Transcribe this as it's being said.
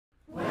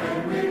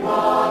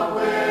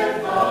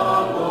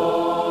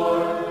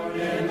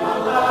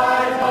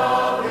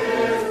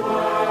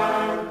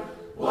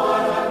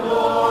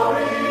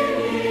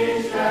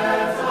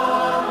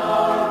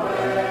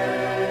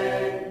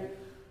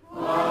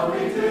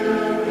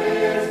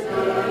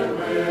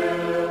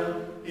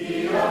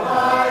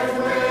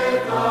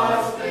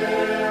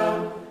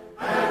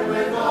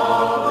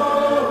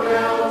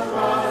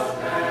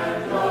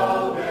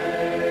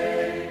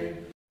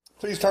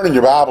Turn in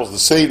your Bibles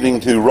this evening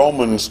to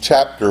Romans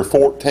chapter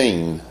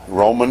 14.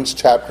 Romans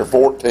chapter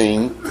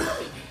 14.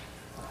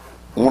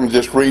 I want to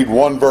just read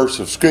one verse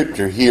of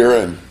Scripture here,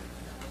 and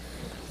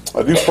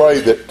I do pray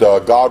that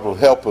God will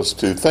help us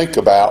to think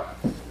about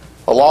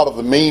a lot of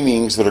the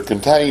meanings that are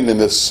contained in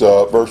this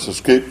verse of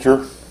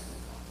Scripture,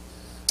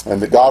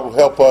 and that God will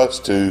help us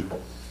to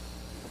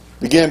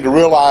begin to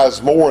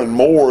realize more and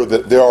more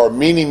that there are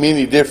many,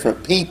 many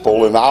different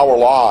people in our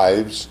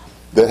lives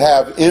that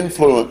have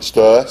influenced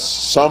us,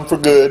 some for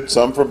good,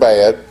 some for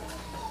bad,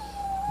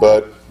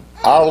 but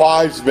our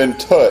lives have been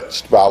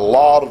touched by a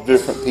lot of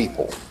different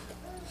people.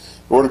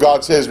 The Word of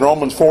God says in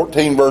Romans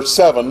 14 verse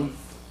 7,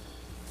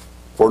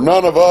 "For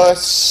none of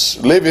us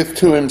liveth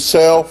to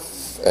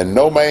himself, and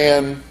no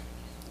man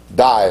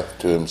dieth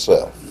to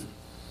himself."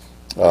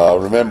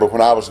 Remember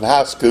when I was in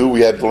high school,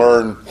 we had to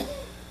learn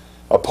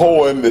a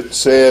poem that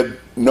said,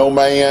 "No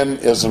man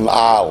is an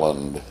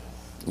island.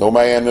 No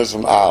man is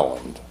an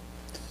island."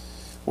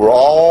 We're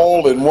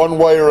all, in one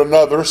way or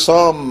another,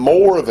 some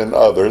more than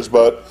others,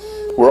 but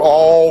we're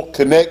all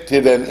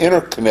connected and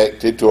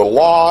interconnected to a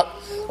lot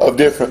of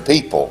different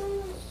people.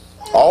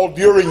 All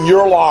during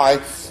your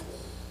life,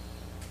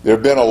 there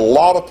have been a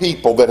lot of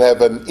people that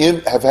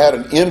have had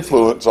an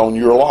influence on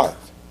your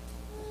life.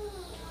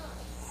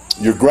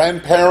 Your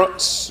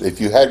grandparents,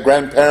 if you had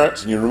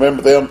grandparents and you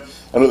remember them,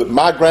 I know that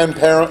my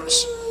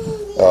grandparents,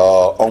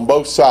 on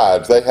both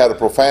sides, they had a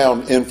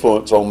profound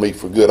influence on me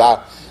for good.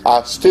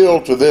 I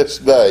still, to this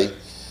day,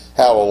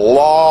 have a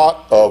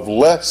lot of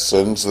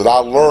lessons that I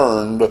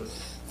learned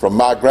from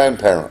my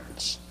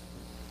grandparents.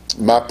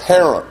 My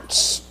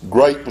parents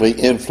greatly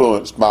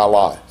influenced my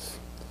life.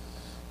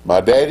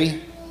 My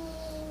daddy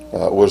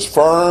was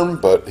firm,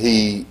 but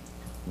he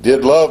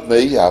did love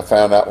me. I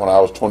found out when I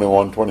was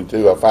 21,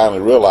 22, I finally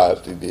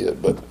realized he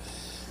did. But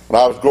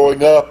when I was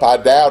growing up, I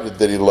doubted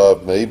that he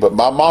loved me. But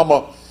my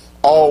mama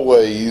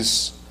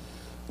always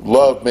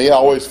loved me. I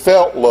always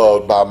felt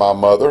loved by my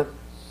mother.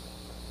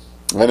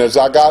 And as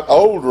I got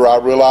older, I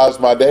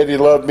realized my daddy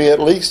loved me at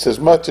least as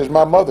much as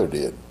my mother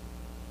did.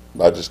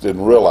 I just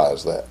didn't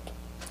realize that.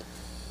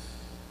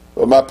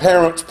 But my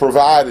parents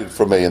provided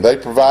for me, and they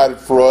provided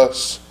for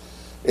us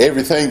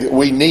everything that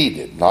we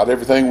needed, not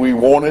everything we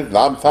wanted, and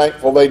I'm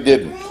thankful they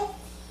didn't.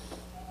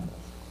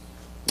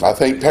 I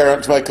think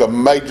parents make a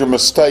major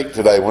mistake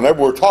today.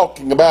 Whenever we're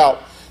talking about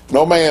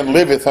no man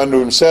liveth unto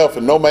himself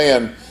and no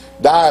man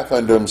dieth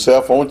unto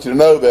himself, I want you to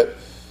know that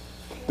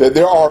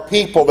there are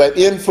people that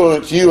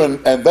influence you,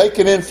 and they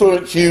can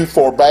influence you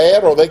for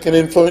bad or they can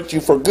influence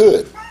you for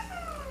good.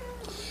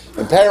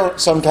 And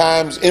parents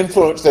sometimes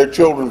influence their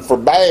children for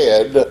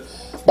bad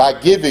by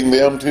giving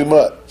them too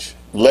much,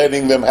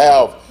 letting them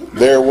have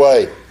their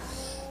way,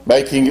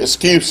 making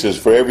excuses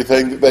for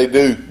everything that they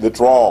do that's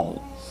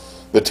wrong.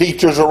 The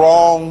teachers are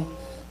wrong,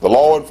 the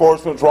law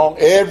enforcement's wrong,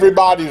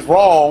 everybody's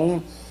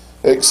wrong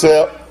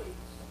except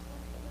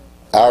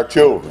our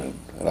children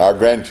and our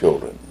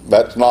grandchildren.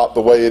 That's not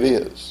the way it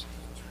is.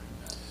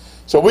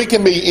 So we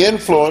can be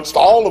influenced,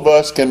 all of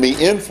us can be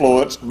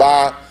influenced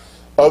by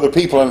other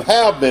people and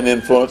have been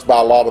influenced by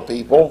a lot of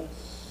people.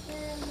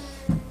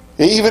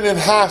 Even in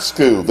high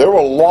school, there were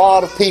a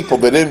lot of people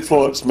that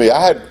influenced me.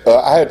 I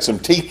had some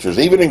teachers,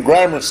 even in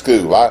grammar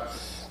school.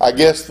 I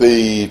guess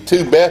the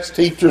two best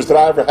teachers that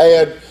I ever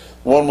had,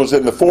 one was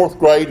in the 4th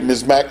grade,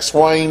 Ms. Mac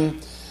Swain.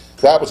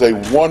 That was a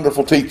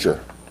wonderful teacher.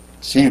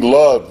 She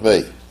loved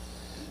me.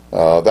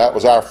 That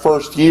was our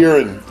first year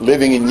in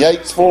living in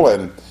Yatesville,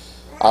 and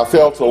I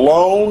felt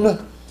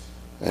alone,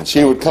 and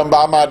she would come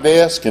by my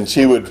desk and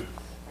she would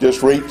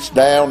just reach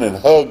down and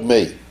hug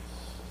me.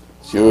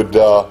 She would,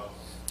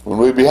 when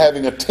we'd be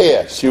having a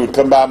test, she would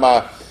come by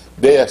my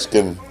desk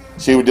and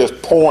she would just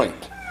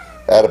point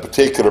at a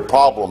particular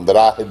problem that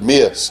I had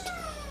missed.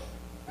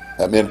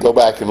 I mean, go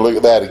back and look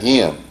at that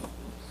again.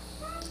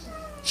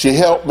 She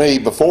helped me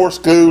before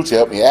school, she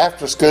helped me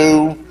after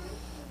school.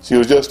 She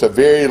was just a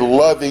very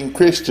loving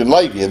Christian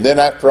lady. And then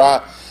after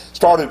I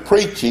started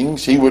preaching,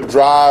 she would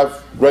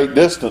drive great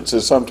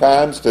distances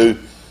sometimes to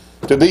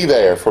be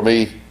there for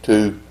me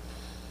to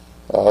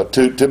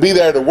be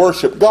there to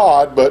worship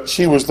God, but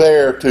she was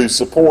there to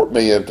support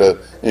me and to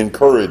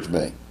encourage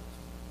me.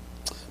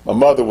 My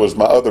mother was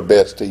my other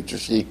best teacher.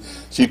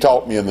 She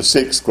taught me in the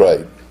 6th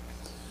grade.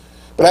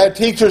 But I had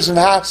teachers in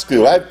high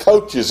school. I had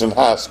coaches in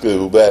high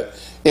school that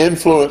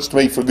influenced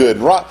me for good.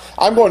 And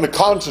I'm going to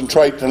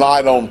concentrate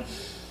tonight on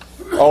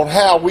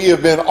how we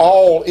have been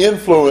all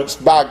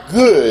influenced by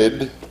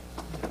good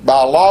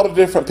by a lot of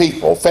different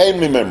people,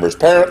 family members,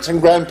 parents and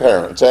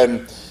grandparents,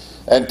 and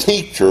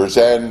teachers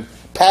and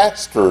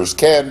pastors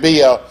can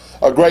be a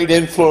great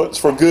influence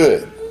for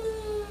good.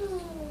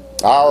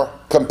 Our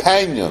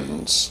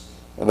companions,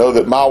 I know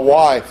that my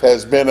wife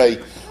has been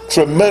a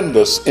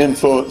tremendous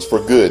influence for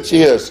good.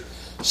 She has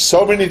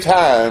so many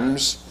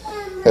times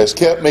has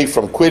kept me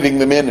from quitting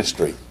the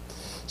ministry.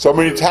 So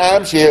many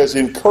times she has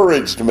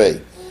encouraged me.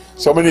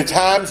 So many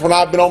times when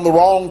I've been on the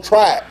wrong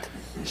track,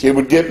 she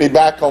would get me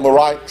back on the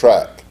right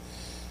track.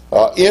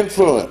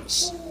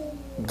 Influence,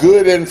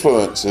 good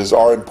influences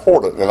are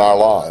important in our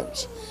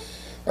lives.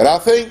 And I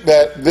think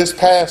that this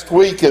past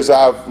week, as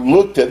I've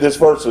looked at this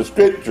verse of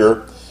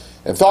Scripture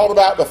and thought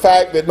about the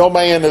fact that no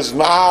man is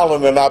an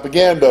island, and I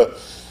began to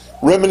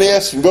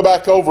reminisce and go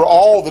back over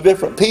all the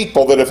different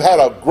people that have had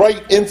a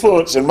great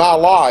influence in my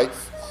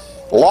life.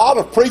 A lot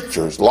of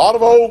preachers, a lot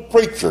of old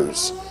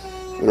preachers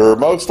that are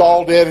most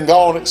all dead and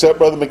gone except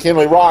Brother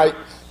McKinley Wright.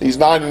 He's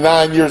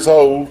 99 years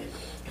old.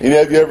 Any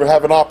of you ever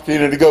have an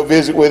opportunity to go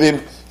visit with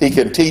him? He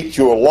can teach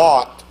you a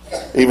lot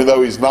even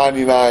though he's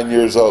 99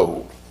 years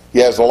old. He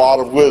has a lot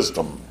of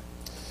wisdom.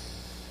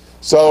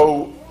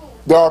 So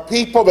there are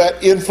people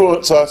that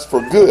influence us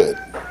for good.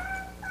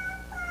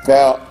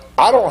 Now,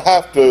 I don't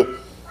have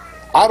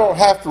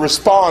to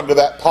respond to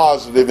that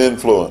positive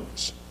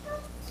influence.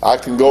 I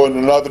can go in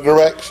another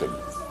direction.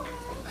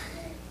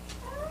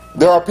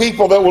 There are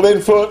people that will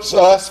influence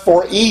us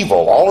for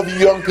evil. All of you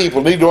young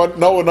people need to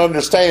know and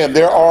understand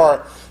there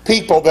are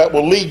people that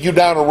will lead you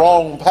down a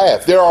wrong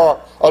path. There are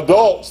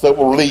adults that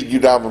will lead you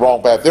down the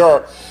wrong path. There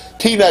are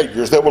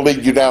teenagers that will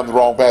lead you down the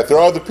wrong path. There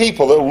are other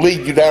people that will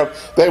lead you down.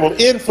 They will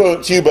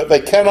influence you, but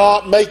they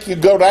cannot make you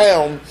go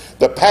down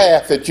the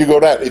path that you go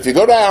down. If you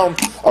go down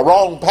a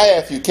wrong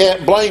path, you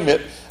can't blame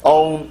it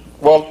on,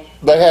 well,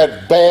 they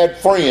had bad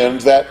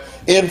friends that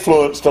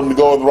influenced them to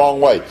go in the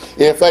wrong way.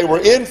 If they were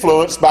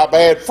influenced by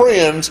bad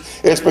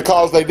friends, it's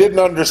because they didn't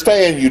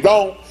understand you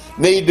don't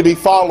need to be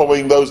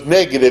following those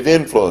negative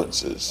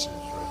influences.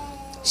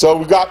 So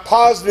we've got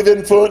positive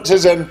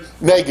influences and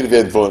negative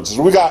influences.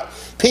 We've got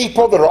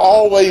people that are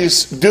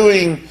always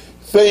doing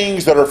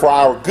things that are for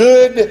our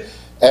good,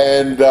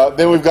 and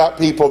then we've got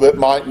people that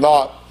might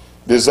not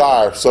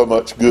desire so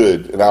much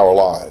good in our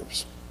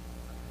lives.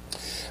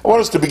 I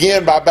want us to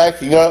begin by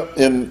backing up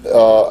in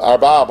our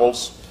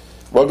Bibles.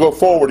 We'll go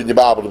forward in your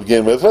Bible to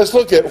begin with. Let's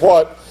look at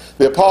what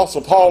the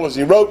Apostle Paul, as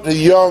he wrote to the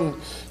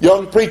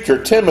young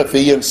preacher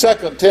Timothy in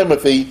 2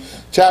 Timothy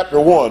chapter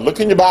 1. Look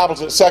in your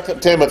Bibles at 2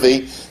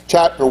 Timothy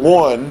chapter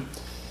 1.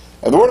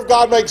 And the Word of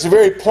God makes it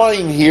very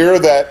plain here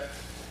that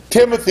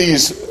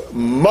Timothy's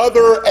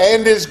mother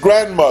and his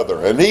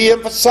grandmother, and he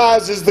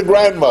emphasizes the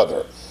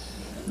grandmother.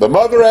 The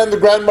mother and the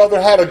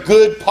grandmother had a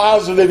good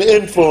positive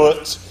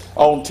influence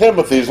on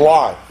Timothy's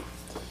life.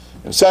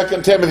 In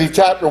 2 Timothy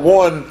chapter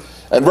 1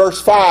 and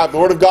verse 5, the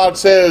Word of God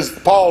says,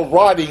 Paul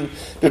writing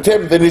to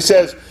Timothy, and he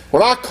says,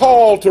 "When I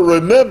call to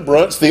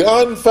remembrance the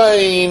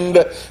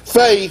unfeigned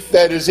faith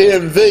that is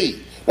in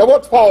thee." Now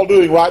what's Paul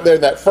doing right there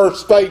in that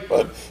first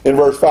statement in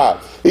verse 5?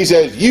 He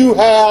says, "You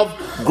have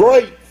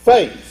great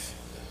faith.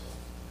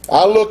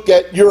 I look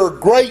at your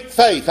great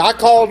faith. I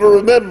call to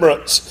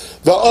remembrance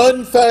the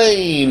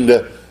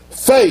unfeigned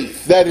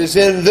faith that is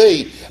in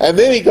thee." And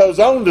then he goes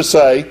on to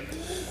say,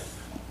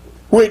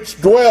 "Which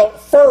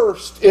dwelt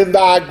first in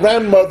thy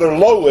grandmother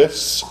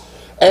Lois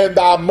and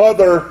thy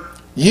mother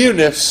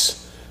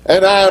Eunice,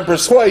 and I am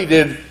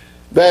persuaded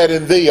that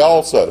in thee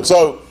also."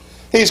 So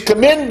he's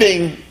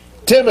commending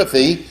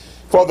Timothy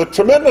for the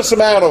tremendous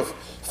amount of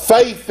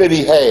faith that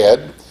he had,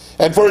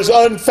 and for his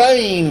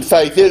unfeigned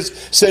faith, his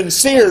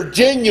sincere,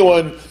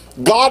 genuine,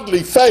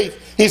 godly faith.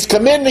 He's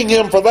commending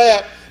him for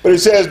that. But he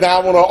says,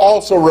 now I want to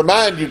also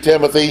remind you,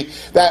 Timothy,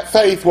 that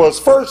faith was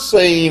first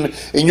seen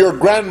in your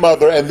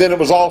grandmother, and then it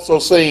was also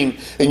seen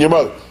in your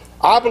mother.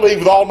 I believe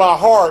with all my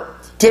heart,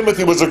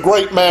 Timothy was a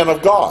great man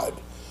of God.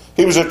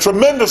 He was a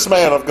tremendous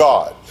man of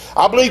God.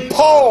 I believe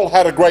Paul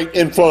had a great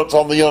influence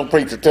on the young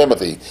preacher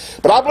Timothy.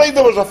 But I believe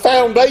there was a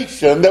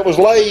foundation that was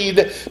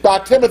laid by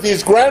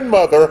Timothy's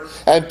grandmother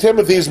and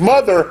Timothy's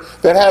mother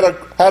that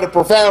had a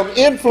profound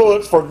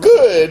influence for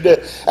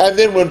good. And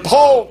then when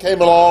Paul came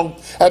along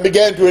and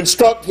began to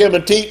instruct him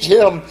and teach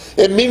him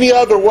in many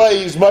other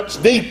ways, much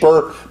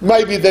deeper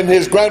maybe than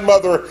his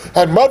grandmother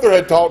and mother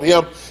had taught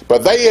him,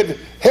 but they had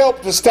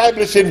helped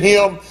establish in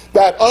him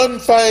that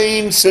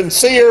unfeigned,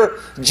 sincere,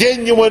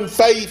 genuine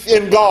faith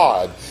in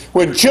God.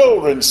 When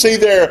children see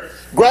their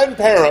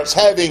grandparents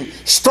having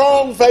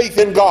strong faith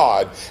in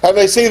God, and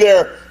they see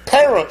their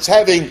parents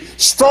having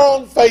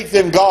strong faith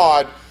in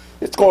God,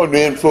 it's going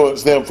to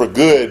influence them for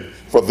good,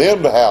 for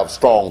them to have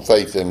strong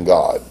faith in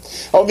God.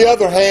 On the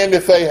other hand,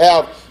 if they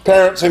have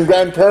parents and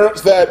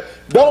grandparents that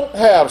don't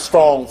have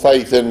strong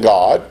faith in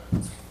God,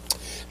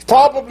 it's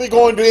probably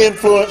going to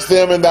influence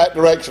them in that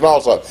direction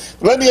also.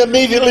 Let me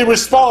immediately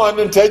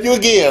respond and tell you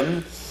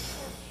again,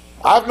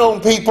 I've known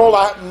people,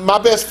 my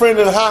best friend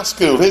in high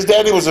school, his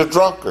daddy was a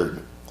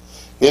drunkard.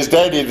 His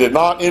daddy did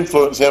not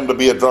influence him to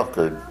be a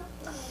drunkard.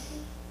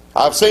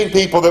 I've seen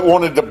people that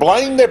wanted to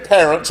blame their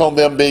parents on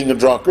them being a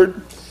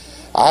drunkard.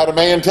 I had a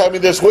man tell me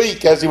this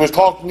week as he was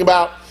talking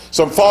about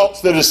some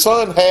faults that his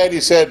son had, he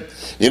said,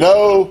 you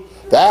know,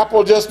 the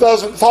apple just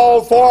doesn't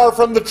fall far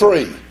from the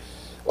tree.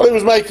 Well, he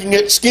was making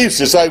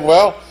excuses, saying,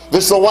 well,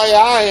 this is the way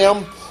I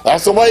am,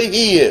 that's the way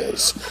he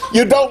is.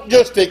 You don't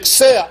just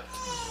accept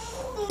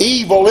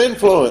evil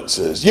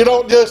influences. You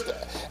don't just,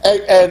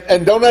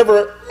 and don't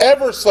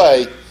ever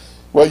say,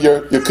 well,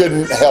 you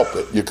couldn't help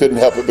it. You couldn't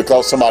help it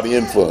because somebody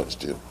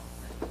influenced you.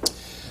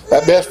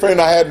 That best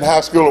friend I had in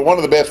high school, or one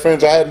of the best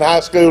friends I had in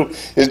high school,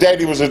 his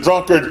daddy was a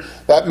drunkard.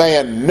 That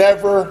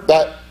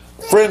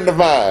friend of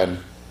mine,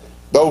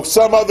 Though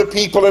some other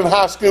people in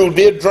high school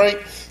did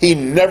drink, he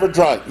never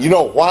drank. You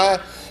know why?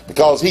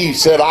 Because he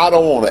said, I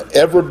don't want to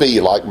ever be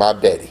like my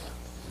daddy.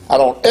 I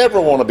don't ever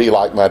want to be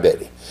like my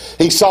daddy.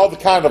 He saw the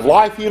kind of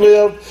life he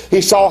lived.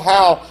 He saw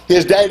how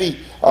his daddy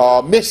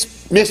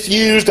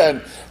misused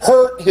and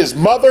hurt his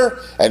mother.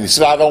 And he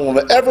said, I don't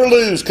want to ever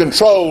lose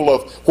control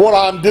of what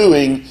I'm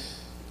doing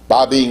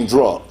by being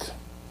drunk.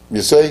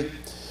 You see?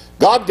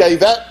 God gave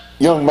that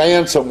young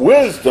man some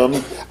wisdom.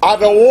 I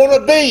don't want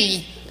to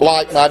be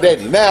like my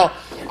daddy. Now,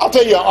 I'll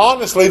tell you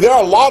honestly, there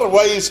are a lot of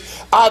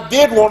ways I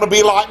did want to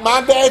be like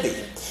my daddy.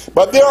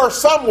 But there are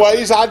some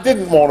ways I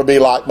didn't want to be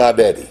like my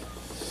daddy.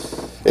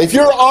 If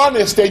you're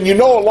honest and you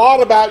know a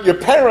lot about your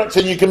parents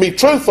and you can be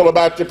truthful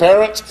about your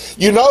parents,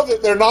 you know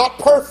that they're not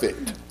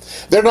perfect.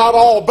 They're not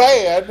all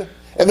bad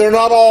and they're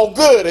not all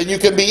good. And you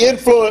can be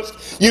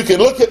influenced. You can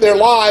look at their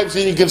lives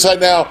and you can say,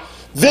 now,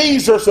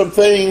 these are some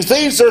things,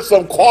 these are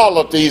some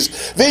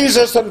qualities, these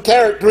are some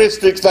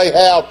characteristics they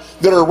have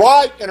that are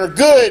right and are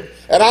good,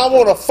 and I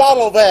want to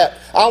follow that.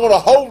 I want to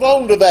hold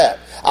on to that.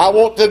 I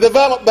want to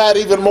develop that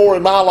even more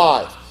in my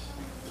life.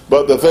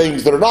 But the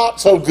things that are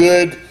not so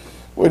good,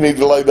 we need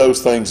to lay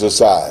those things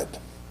aside.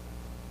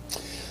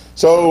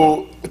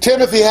 So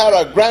Timothy had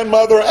a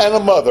grandmother and a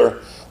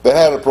mother that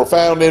had a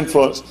profound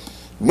influence.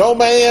 No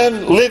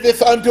man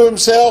liveth unto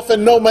himself,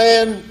 and no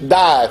man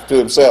dieth to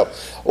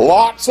himself.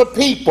 Lots of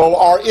people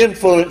are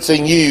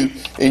influencing you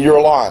in your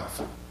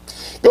life.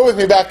 Go with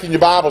me back in your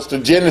Bibles to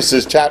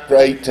Genesis chapter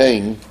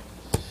 18.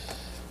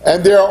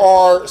 And there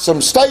are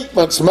some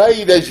statements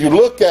made as you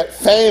look at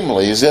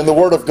families in the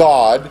Word of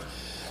God,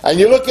 and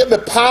you look at the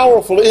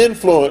powerful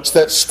influence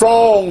that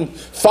strong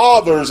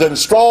fathers and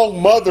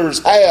strong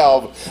mothers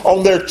have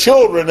on their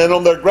children and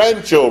on their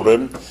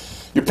grandchildren.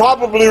 You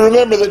probably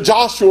remember that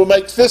Joshua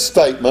makes this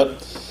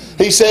statement.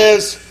 He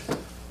says,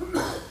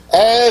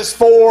 as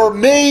for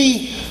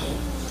me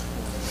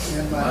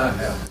and my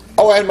house.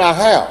 Oh, and my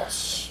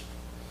house.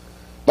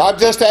 Not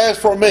just as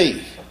for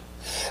me.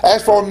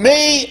 As for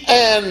me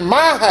and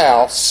my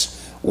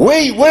house,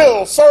 we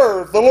will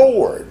serve the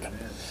Lord.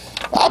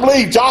 I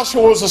believe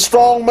Joshua was a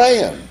strong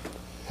man.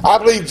 I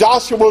believe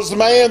Joshua was the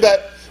man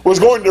that was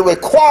going to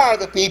require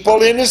the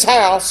people in his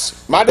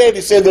house. My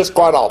daddy said this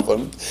quite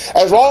often.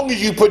 As long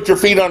as you put your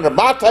feet under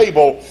my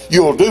table,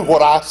 you'll do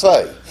what I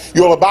say.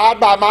 You'll abide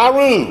by my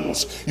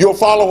rules. You'll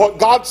follow what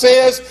God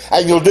says,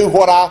 and you'll do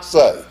what I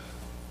say.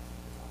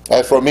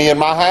 As for me and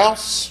my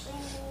house,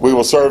 we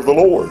will serve the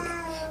Lord.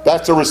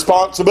 That's a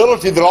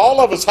responsibility that all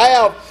of us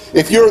have.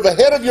 If you're the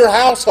head of your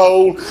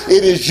household,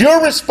 it is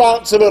your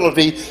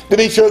responsibility to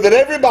be sure that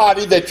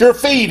everybody that you're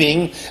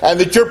feeding and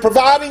that you're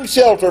providing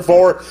shelter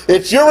for,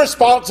 it's your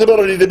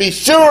responsibility to be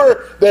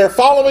sure they're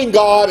following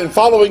God and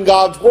following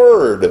God's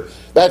Word.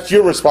 That's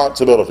your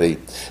responsibility.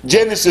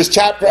 Genesis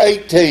chapter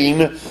 18,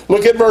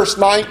 look at verse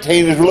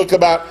 19 as we look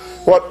about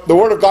what the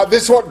Word of God,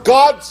 this is what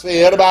God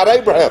said about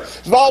Abraham.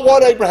 It's not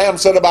what Abraham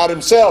said about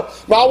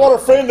himself, not what a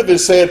friend of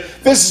his said.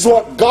 This is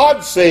what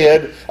God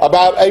said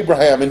about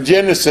Abraham in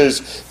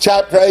Genesis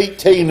chapter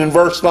 18 and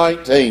verse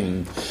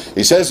 19.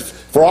 He says,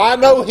 for I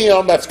know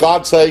him, that's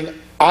God saying,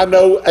 I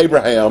know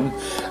Abraham,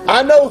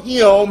 I know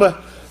him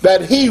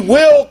that he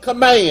will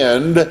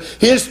command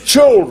his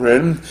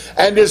children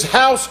and his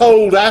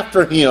household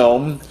after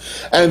him,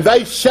 and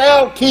they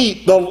shall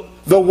keep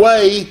the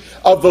way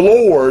of the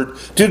Lord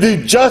to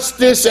do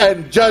justice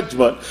and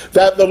judgment,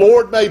 that the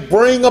Lord may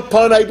bring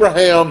upon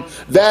Abraham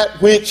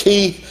that which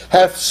he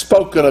hath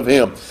spoken of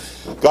him.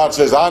 God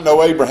says, I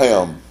know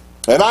Abraham.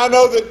 And I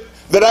know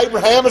that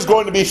Abraham is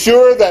going to be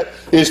sure that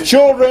his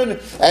children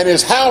and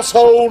his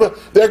household,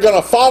 they're going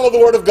to follow the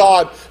Word of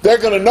God. They're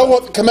going to know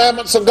what the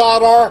commandments of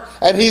God are,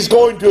 and he's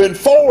going to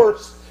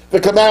enforce the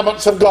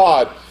commandments of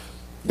God.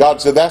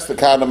 God said that's the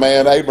kind of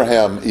man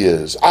Abraham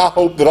is. I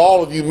hope that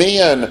all of you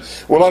men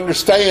will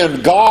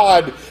understand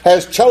God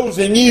has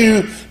chosen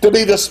you to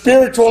be the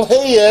spiritual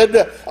head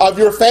of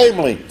your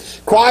family.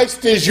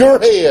 Christ is your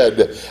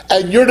head,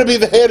 and you're to be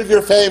the head of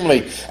your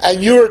family,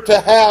 and you're to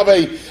have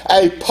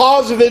a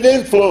positive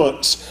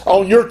influence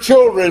on your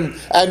children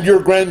and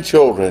your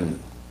grandchildren.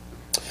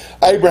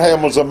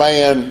 Abraham was a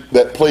man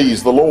that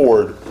pleased the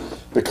Lord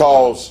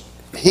because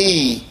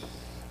he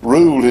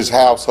ruled his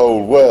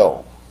household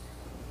well.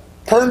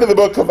 Turn to the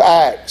book of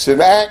Acts.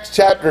 In Acts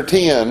chapter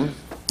 10,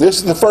 this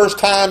is the first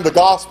time the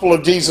gospel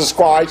of Jesus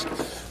Christ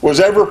was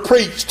ever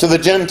preached to the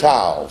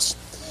Gentiles.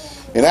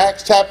 In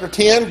Acts chapter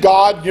 10,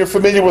 you're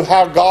familiar with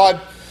how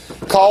God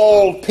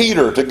called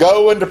Peter to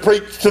go and to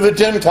preach to the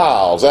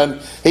Gentiles,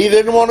 and he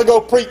didn't want to go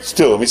preach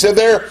to them. He said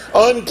they're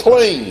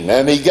unclean,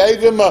 and he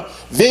gave him a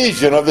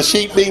vision of the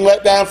sheep being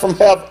let down from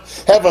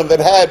heaven that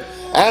had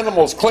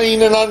animals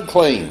clean and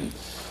unclean.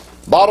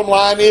 Bottom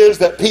line is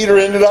that Peter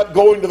ended up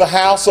going to the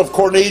house of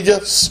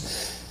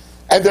Cornelius,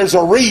 and there's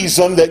a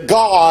reason that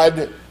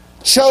God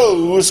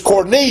chose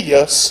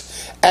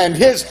Cornelius and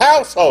his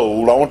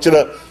household. I want you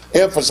to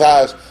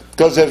emphasize,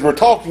 because as we're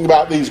talking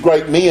about these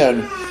great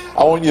men,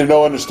 I want you to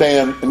know and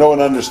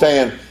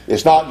understand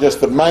it's not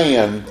just the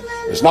man,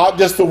 it's not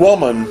just the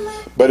woman,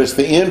 but it's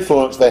the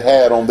influence they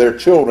had on their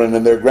children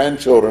and their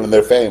grandchildren and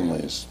their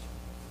families.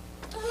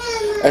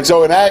 And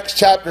so in Acts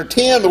chapter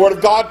 10, the Word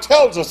of God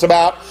tells us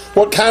about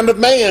what kind of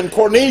man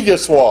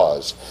Cornelius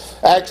was.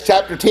 Acts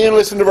chapter 10,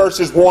 listen to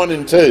verses 1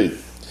 and 2.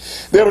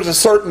 There was a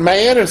certain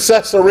man in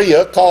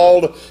Caesarea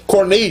called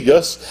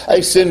Cornelius,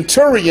 a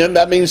centurion,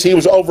 that means he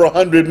was over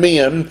 100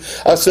 men,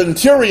 a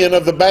centurion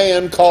of the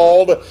band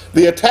called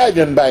the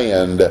Italian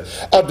band,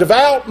 a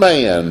devout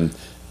man.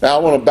 Now I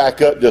want to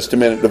back up just a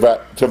minute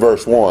to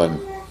verse 1.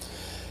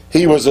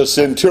 He was a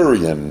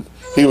centurion.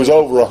 He was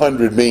over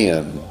 100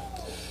 men.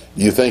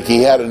 You think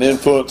he had an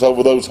influence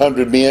over those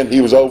 100 men he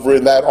was over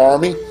in that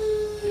army?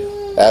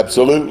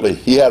 Absolutely.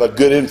 He had a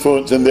good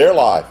influence in their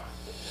life.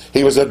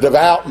 He was a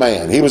devout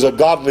man. He was a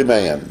godly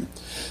man.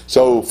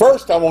 So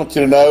first I want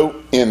you to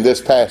know in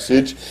this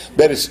passage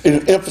that it's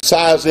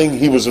emphasizing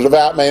he was a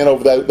devout man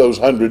over those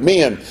 100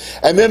 men.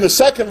 And then the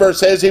second verse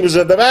says he was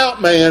a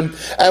devout man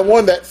and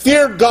one that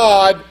feared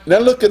God. Now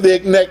look at the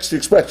next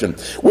expression.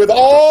 With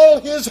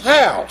all his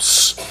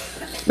house.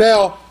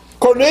 Now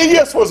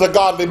Cornelius was a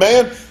godly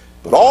man,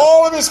 but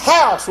all of his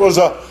house was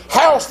a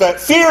house that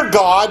feared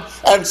God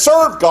and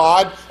served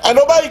God and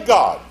obeyed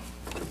God.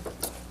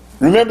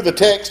 Remember the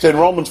text in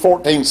Romans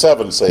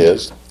 14:7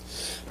 says,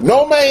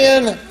 no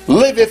man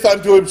liveth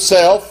unto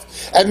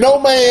himself, and no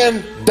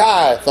man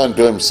dieth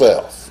unto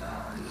himself.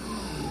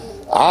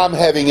 I'm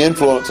having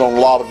influence on a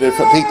lot of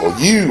different people.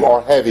 You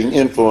are having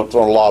influence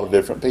on a lot of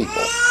different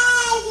people.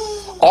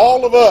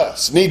 All of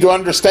us need to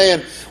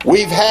understand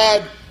we've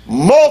had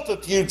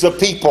multitudes of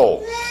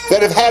people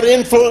that have had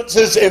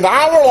influences in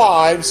our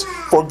lives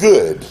for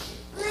good.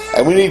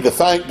 And we need to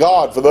thank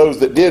God for those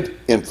that did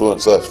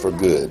influence us for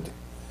good.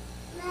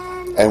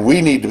 And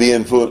we need to be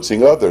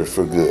influencing others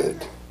for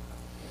good.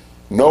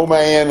 No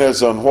man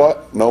is on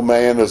what? No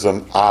man is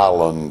an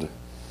island.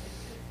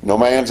 No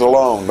man's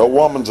alone. No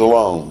woman's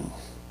alone.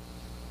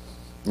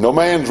 No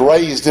man's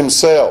raised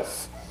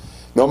himself.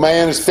 No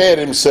man has fed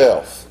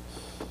himself.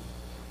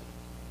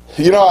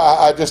 You know,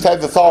 I just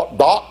had the thought,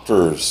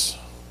 doctors.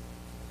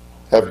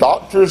 Have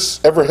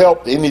doctors ever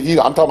helped any of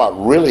you? I'm talking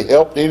about really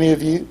helped any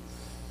of you?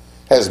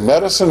 Has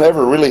medicine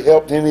ever really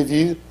helped any of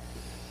you?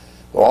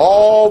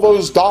 All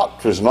those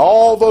doctors and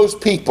all those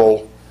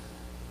people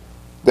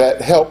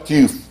that helped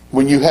you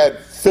when you had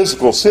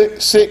physical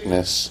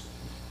sickness,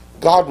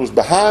 God was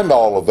behind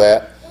all of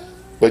that.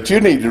 But you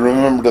need to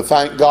remember to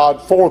thank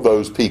God for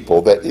those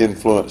people that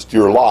influenced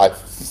your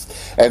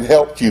life and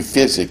helped you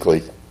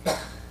physically.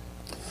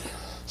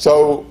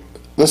 So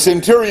the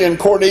centurion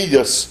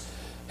Cornelius,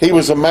 he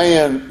was a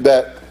man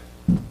that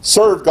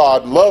served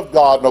God, loved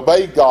God, and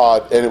obeyed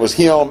God, and it was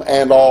him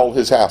and all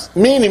his house.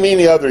 Many,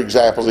 many other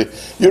examples.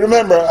 You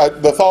remember,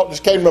 the thought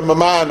just came to my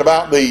mind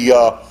about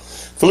the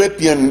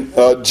Philippian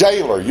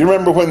jailer. You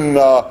remember when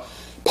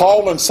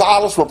Paul and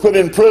Silas were put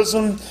in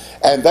prison,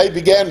 and they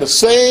began to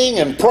sing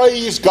and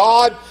praise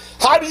God?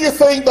 How do you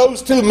think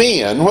those two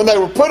men, when they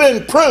were put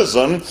in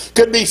prison,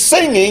 could be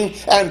singing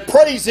and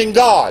praising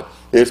God?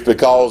 It's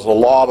because a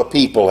lot of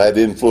people had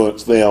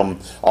influenced them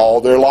all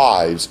their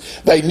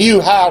lives. They knew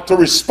how to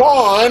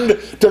respond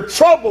to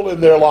trouble in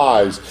their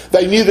lives.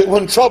 They knew that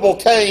when trouble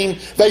came,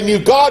 they knew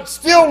God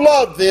still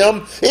loved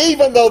them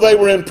even though they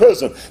were in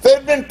prison. They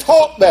had been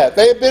taught that.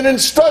 They had been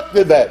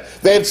instructed that.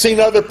 They had seen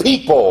other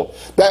people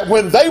that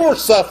when they were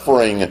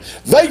suffering,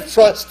 they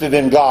trusted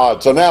in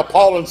God. So now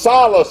Paul and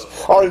Silas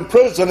are in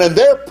prison and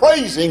they're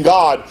praising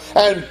God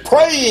and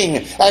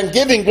praying and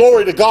giving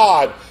glory to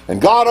God. And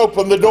God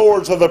opened the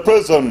doors of the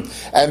prison,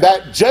 and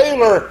that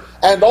jailer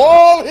and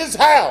all his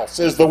house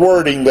is the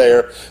wording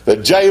there. The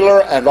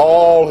jailer and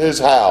all his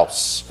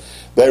house.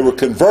 They were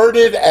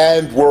converted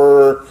and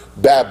were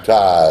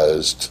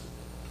baptized.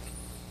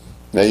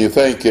 Now you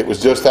think it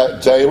was just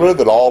that jailer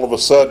that all of a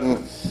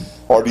sudden,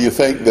 or do you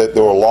think that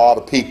there were a lot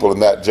of people in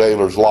that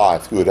jailer's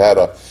life who had had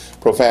a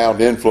profound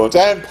influence?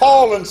 And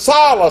Paul and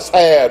Silas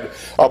had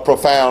a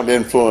profound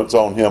influence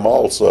on him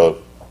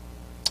also.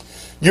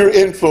 You're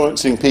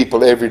influencing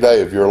people every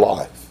day of your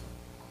life.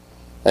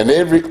 And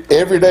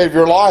every day of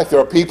your life, there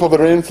are people that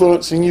are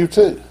influencing you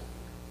too.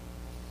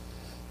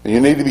 And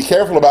you need to be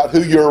careful about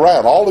who you're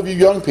around. All of you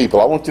young people,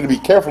 I want you to be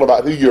careful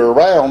about who you're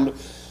around,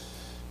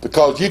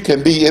 because you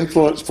can be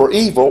influenced for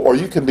evil or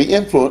you can be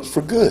influenced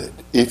for good.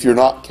 If you're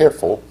not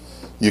careful,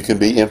 you can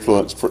be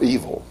influenced for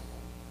evil.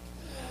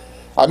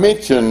 I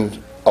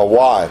mentioned a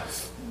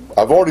wife.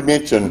 I've already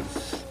mentioned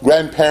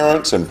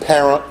grandparents and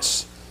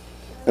parents.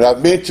 And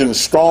I've mentioned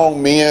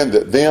strong men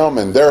that them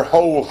and their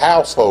whole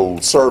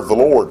household serve the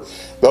Lord.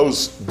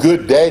 Those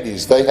good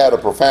daddies, they had a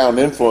profound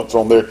influence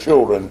on their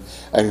children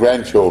and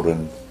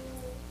grandchildren.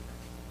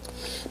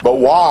 But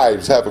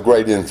wives have a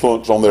great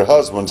influence on their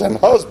husbands, and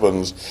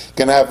husbands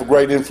can have a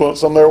great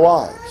influence on their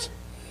wives.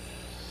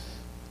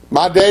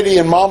 My daddy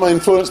and mama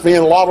influenced me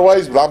in a lot of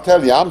ways, but I'm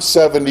telling you, I'm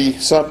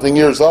 70-something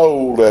years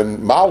old,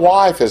 and my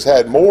wife has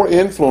had more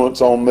influence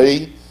on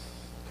me.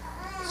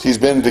 She's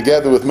been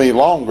together with me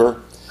longer.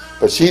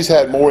 But she's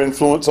had more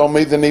influence on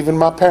me than even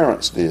my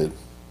parents did.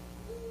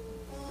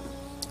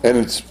 And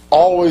it's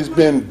always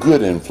been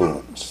good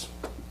influence.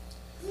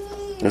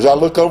 As I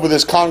look over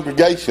this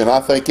congregation, I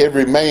think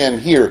every man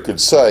here could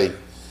say,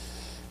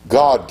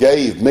 God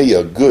gave me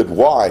a good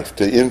wife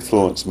to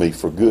influence me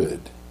for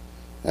good.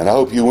 And I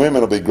hope you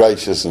women will be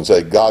gracious and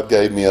say, God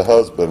gave me a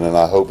husband and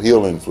I hope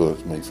he'll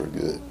influence me for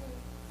good.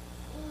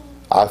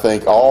 I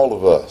think all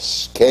of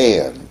us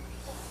can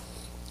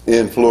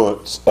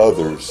influence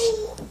others,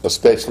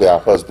 especially our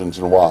husbands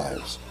and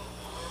wives.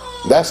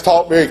 That's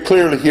taught very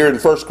clearly here in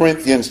 1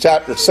 Corinthians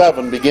chapter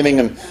 7, beginning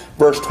in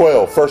verse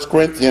 12. 1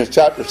 Corinthians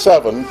chapter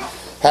 7,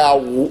 how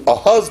a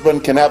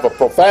husband can have a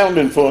profound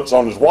influence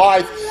on his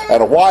wife,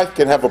 and a wife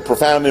can have a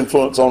profound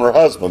influence on her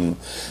husband.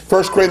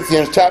 1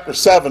 Corinthians chapter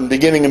 7,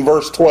 beginning in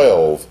verse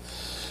 12.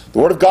 The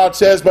Word of God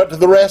says, But to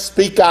the rest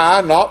speak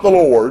I, not the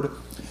Lord.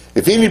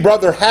 If any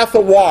brother hath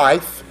a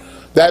wife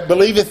that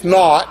believeth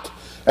not,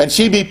 and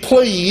she be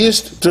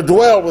pleased to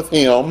dwell with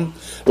him,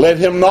 let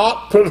him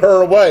not put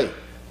her away.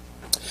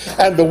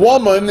 And the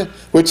woman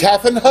which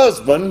hath an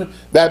husband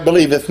that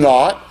believeth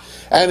not,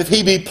 and if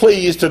he be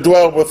pleased to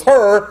dwell with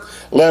her,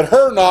 let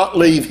her not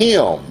leave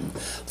him.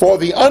 For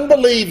the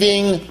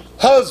unbelieving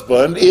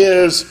husband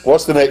is,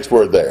 what's the next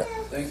word there?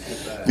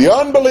 The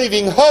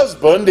unbelieving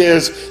husband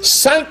is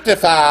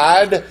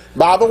sanctified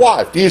by the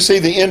wife. Do you see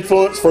the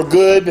influence for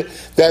good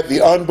that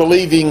the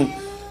unbelieving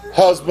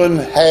husband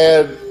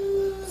had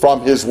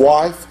from his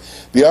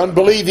wife? The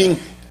unbelieving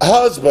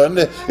husband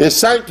is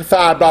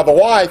sanctified by the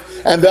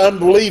wife, and the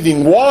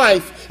unbelieving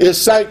wife is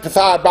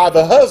sanctified by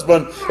the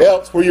husband,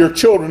 else were your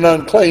children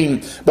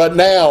unclean, but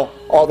now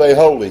are they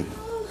holy.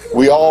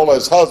 We all,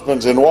 as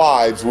husbands and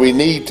wives, we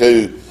need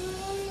to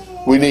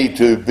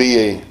be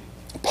a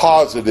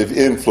positive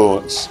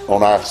influence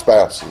on our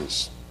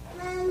spouses.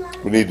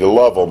 We need to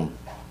love them.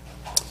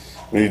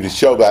 We need to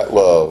show that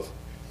love.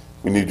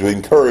 We need to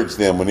encourage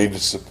them. We need to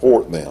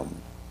support them.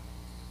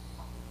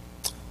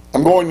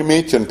 I'm going to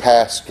mention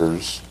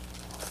pastors.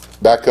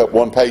 Back up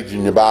one page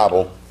in your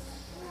Bible.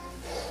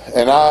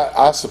 And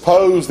I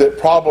suppose that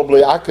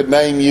probably I could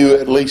name you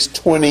at least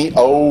 20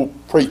 old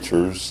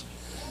preachers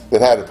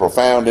that had a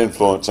profound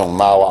influence on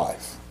my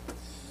life.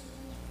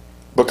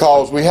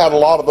 Because we had a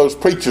lot of those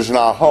preachers in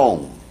our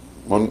home.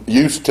 When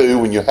you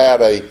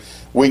had a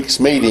week's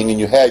meeting, and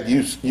you had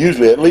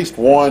usually at least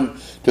 1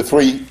 to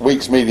 3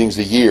 weeks meetings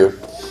a year.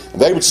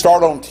 They would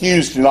start on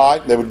Tuesday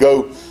night. They would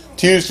go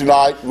Tuesday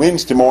night,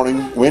 Wednesday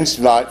morning,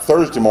 Wednesday night,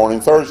 Thursday morning,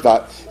 Thursday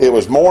night. It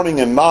was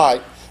morning and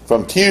night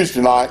from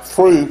Tuesday night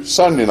through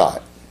Sunday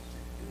night.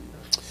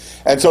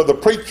 And so the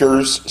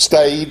preachers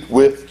stayed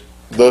with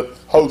the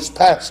host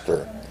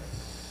pastor.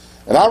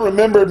 And I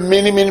remember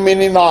many, many,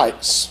 many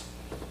nights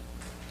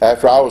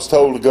after I was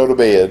told to go to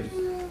bed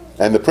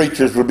and the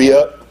preachers would be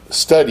up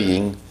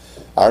studying.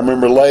 I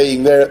remember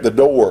laying there at the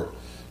door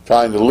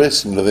trying to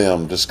listen to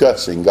them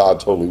discussing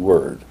God's holy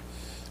word.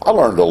 I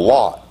learned a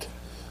lot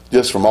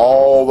just from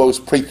all those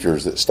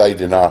preachers that stayed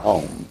in our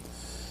home.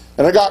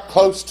 And I got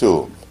close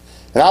to them.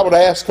 And I would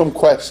ask them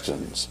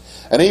questions.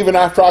 And even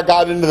after I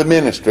got into the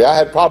ministry, I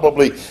had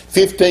probably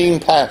 15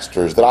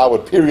 pastors that I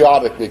would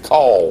periodically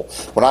call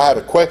when I had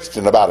a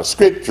question about a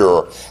scripture,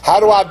 or how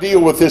do I deal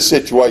with this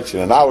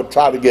situation? And I would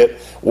try to get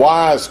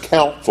wise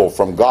counsel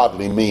from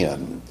godly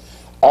men.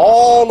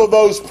 All of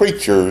those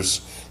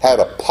preachers had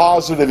a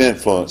positive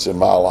influence in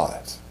my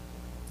life.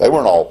 They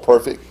weren't all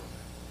perfect.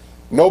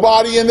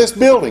 Nobody in this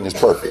building is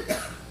perfect.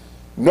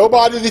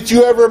 Nobody that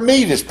you ever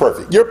meet is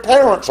perfect. Your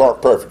parents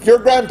aren't perfect. Your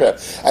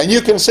grandparents. And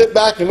you can sit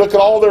back and look at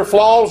all their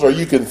flaws, or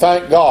you can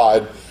thank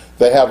God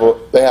they have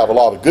a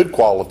lot of good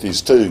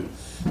qualities too.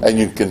 And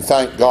you can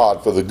thank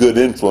God for the good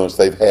influence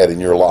they've had in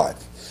your life.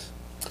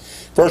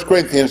 1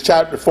 Corinthians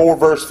chapter 4,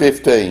 verse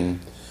 15.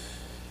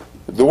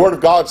 The Word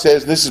of God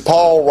says, this is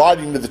Paul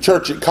writing to the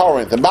church at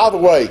Corinth. And by the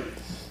way,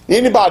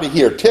 anybody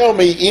here, tell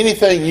me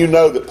anything you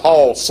know that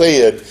Paul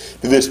said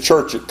to this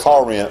church at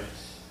Corinth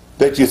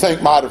that you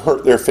think might have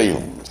hurt their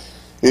feelings.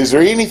 Is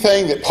there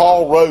anything that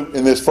Paul wrote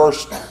in this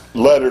first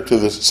letter to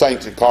the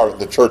saints at Corinth,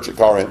 the church at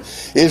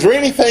Corinth? Is there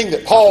anything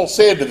that Paul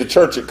said to the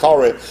church at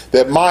Corinth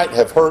that might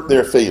have hurt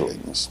their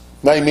feelings?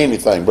 Name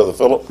anything, Brother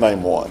Philip.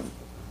 Name one.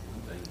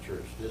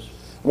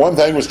 One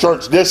thing was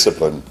church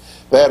discipline.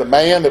 They had a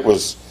man that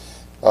was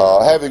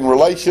having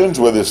relations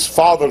with his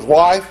father's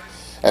wife,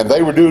 and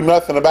they were doing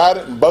nothing about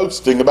it and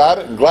boasting about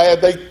it and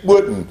glad they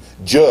wouldn't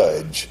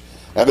judge.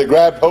 And they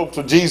grabbed hold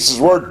of Jesus'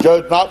 word,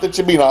 judge not that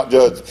you be not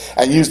judged,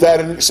 and used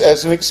that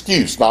as an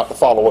excuse not to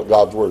follow what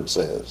God's word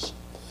says.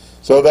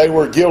 So they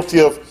were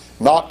guilty of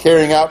not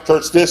carrying out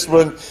church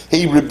discipline.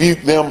 He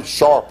rebuked them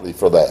sharply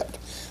for that.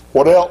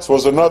 What else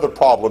was another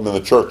problem in the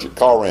church at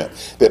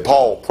Corinth that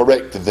Paul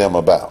corrected them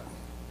about?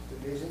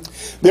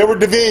 There were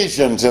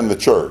divisions in the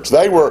church.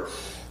 They were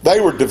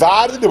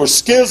divided. There were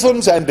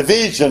schisms and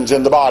divisions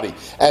in the body.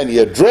 And he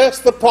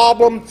addressed the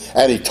problem,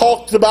 and he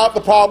talked about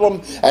the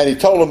problem, and he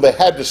told them they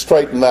had to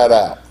straighten that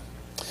out.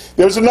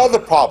 There was another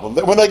problem,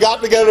 that when they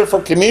got together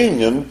for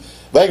communion,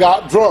 they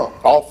got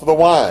drunk off of the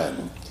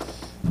wine.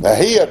 Now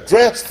he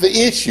addressed the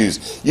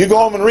issues. You go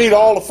home and read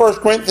all of 1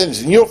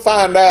 Corinthians, and you'll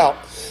find out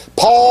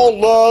Paul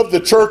loved the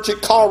church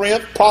at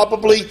Corinth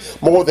probably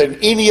more than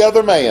any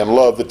other man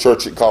loved the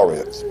church at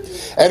Corinth.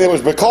 And it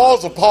was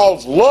because of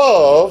Paul's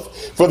love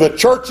for the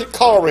church at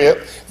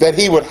Corinth that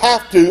he would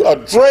have to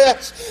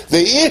address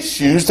the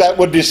issues that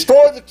would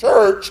destroy the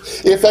church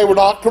if they were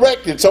not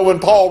corrected. So when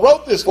Paul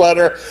wrote this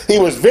letter, he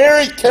was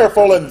very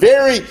careful and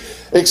very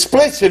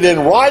explicit in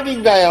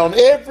writing down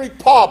every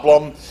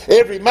problem,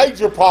 every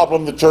major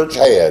problem the church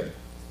had.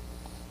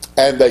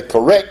 And they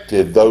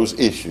corrected those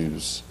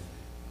issues.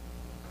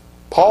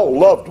 Paul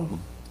loved them.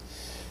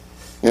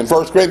 In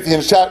 1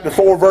 Corinthians chapter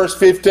 4, verse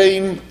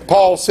 15,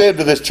 Paul said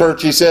to this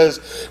church, he says,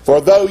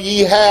 "For though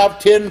ye have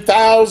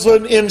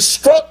 10,000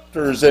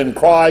 instructors in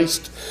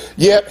Christ,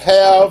 yet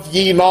have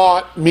ye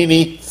not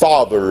many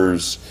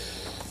fathers."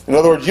 In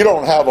other words, you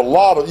can have a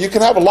lot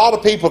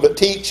of people that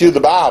teach you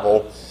the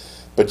Bible,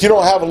 but you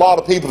don't have a lot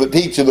of people that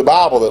teach you the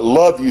Bible that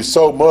love you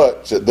so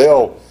much that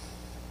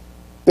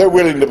they're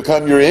willing to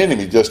become your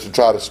enemy just to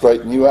try to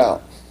straighten you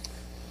out.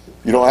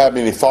 You don't have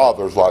many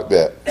fathers like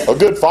that. A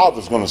good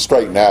father's going to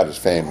straighten out his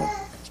family,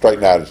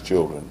 straighten out his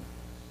children.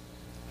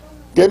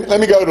 Let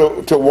me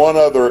go to one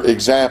other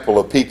example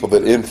of people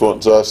that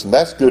influence us, and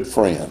that's good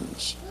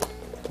friends.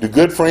 Do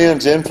good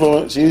friends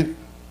influence you?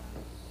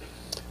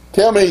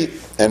 Tell me,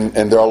 and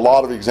there are a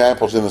lot of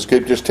examples in the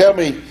scriptures, tell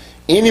me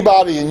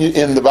anybody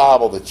in the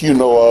Bible that you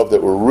know of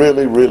that were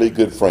really, really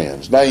good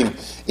friends. Name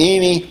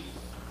any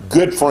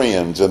good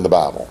friends in the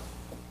Bible.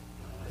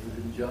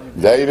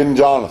 David and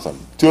Jonathan,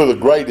 two of the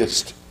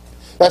greatest.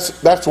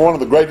 That's one of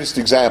the greatest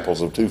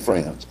examples of two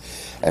friends.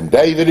 And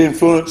David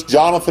influenced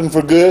Jonathan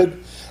for good,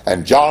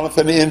 and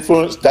Jonathan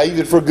influenced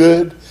David for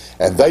good,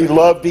 and they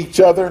loved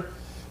each other.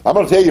 I'm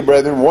going to tell you,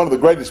 brethren, one of the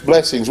greatest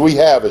blessings we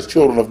have as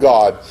children of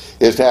God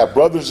is to have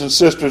brothers and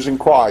sisters in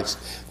Christ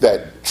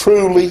that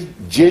truly,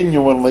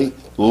 genuinely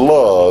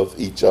love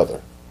each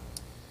other.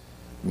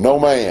 No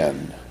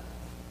man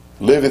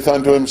liveth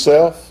unto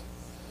himself,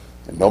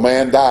 and no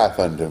man dieth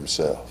unto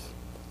himself.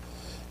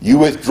 You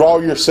withdraw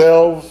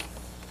yourself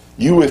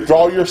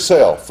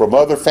from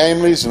other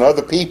families and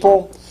other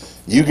people.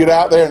 You get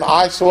out there and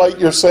isolate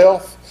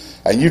yourself,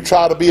 and you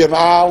try to be an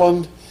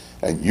island,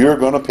 and you're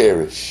going to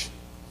perish.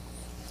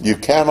 You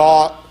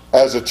cannot,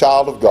 as a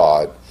child of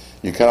God,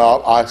 you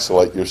cannot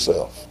isolate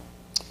yourself.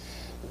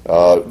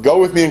 Go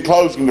with me in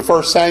closing to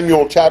 1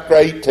 Samuel chapter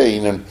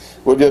 18, and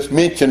we'll just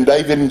mention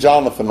David and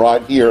Jonathan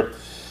right here,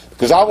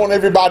 because I want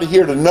everybody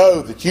here to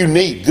know that you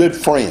need good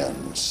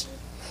friends.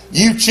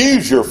 You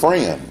choose your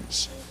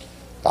friends.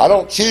 I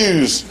didn't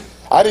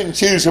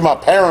choose who my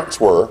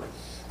parents were.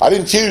 I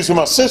didn't choose who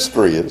my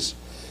sister is.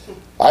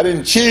 I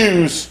didn't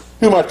choose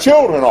who my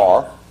children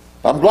are.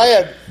 I'm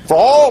glad for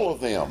all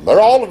of them.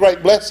 They're all a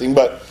great blessing,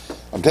 but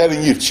I'm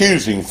telling you,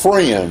 choosing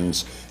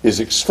friends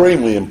is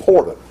extremely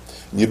important.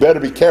 You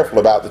better be careful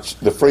about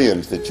the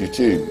friends that you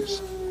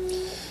choose.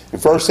 In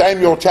 1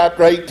 Samuel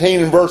chapter 18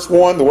 and verse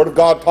 1, the Word of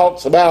God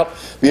talks about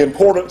the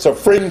importance of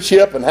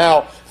friendship and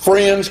how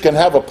friends can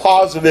have a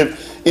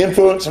positive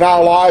influence in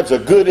our lives, a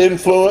good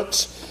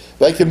influence.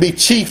 They can be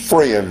chief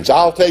friends.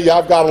 I'll tell you,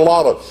 I've got a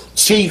lot of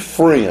chief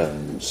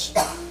friends.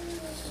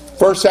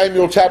 1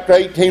 Samuel chapter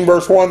 18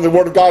 verse 1, the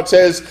Word of God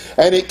says,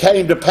 "And it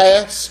came to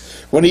pass,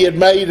 when he had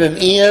made an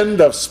end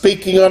of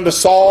speaking unto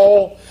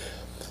Saul,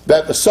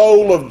 that the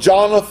soul of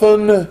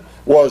Jonathan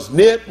was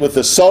knit with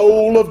the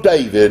soul of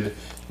David,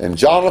 and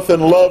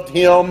Jonathan loved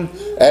him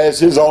as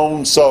his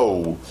own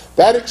soul."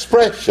 That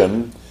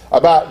expression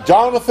about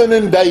Jonathan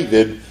and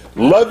David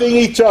loving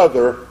each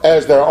other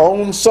as their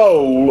own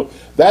soul,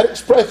 that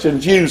expression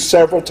is used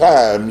several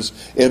times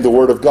in the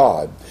Word of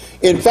God.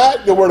 In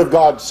fact, the Word of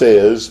God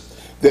says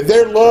that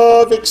their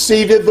love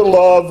exceeded the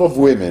love of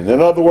women.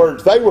 In other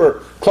words, they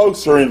were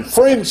closer in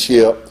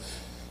friendship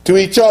to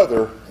each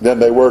other than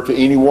they were to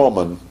any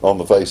woman on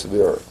the face of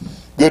the earth.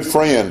 Good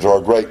friends are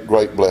a great,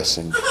 great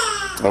blessing.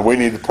 And we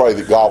need to pray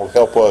that God will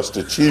help us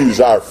to choose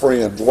our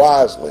friends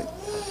wisely.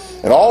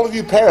 And all of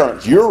you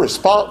parents, you're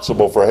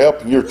responsible for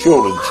helping your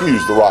children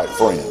choose the right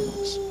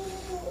friends.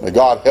 May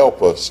God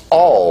help us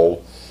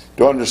all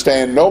to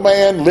understand no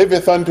man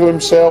liveth unto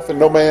himself, and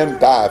no man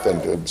dieth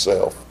unto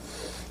himself.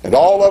 And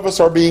all of us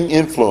are being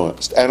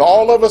influenced, and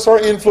all of us are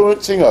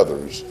influencing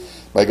others.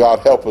 May God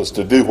help us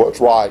to do what's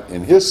right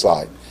in His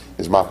sight,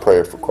 is my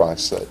prayer for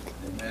Christ's sake.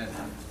 Amen.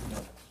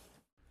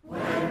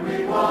 When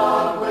we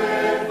walk